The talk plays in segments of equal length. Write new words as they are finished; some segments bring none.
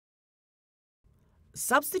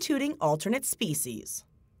Substituting alternate species.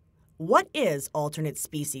 What is alternate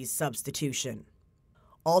species substitution?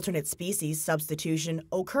 Alternate species substitution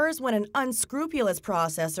occurs when an unscrupulous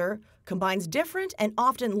processor combines different and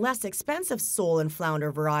often less expensive sole and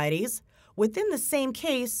flounder varieties within the same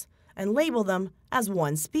case and label them as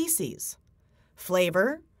one species.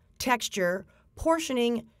 Flavor, texture,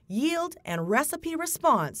 portioning, yield, and recipe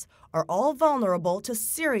response are all vulnerable to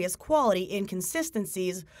serious quality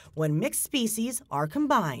inconsistencies when mixed species are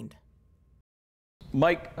combined.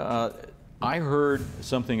 Mike, I heard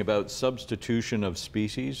something about substitution of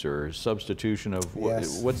species or substitution of,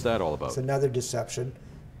 Yes. What's that all about? It's another deception.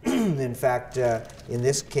 In fact, in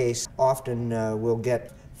this case, often we'll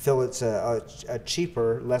get fillets, a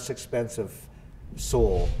cheaper, less expensive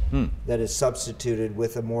sole that is substituted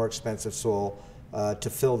with a more expensive sole to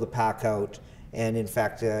fill the pack out. And in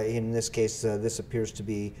fact, in this case, this appears to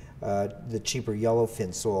be the cheaper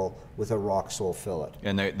yellowfin sole with a rock sole fillet.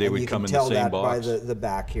 And they would come in the same box? You can tell that by the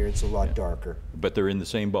back here. It's a lot darker. But they're in the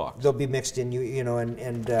same box? They'll be mixed in, you know,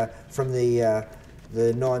 and from the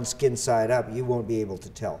non-skin side up, you won't be able to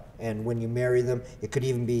tell. And when you marry them, it could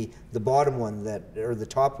even be the bottom one or the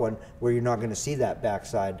top one where you're not going to see that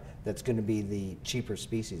backside. That's going to be the cheaper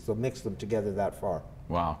species. They'll mix them together that far.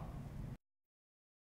 Wow.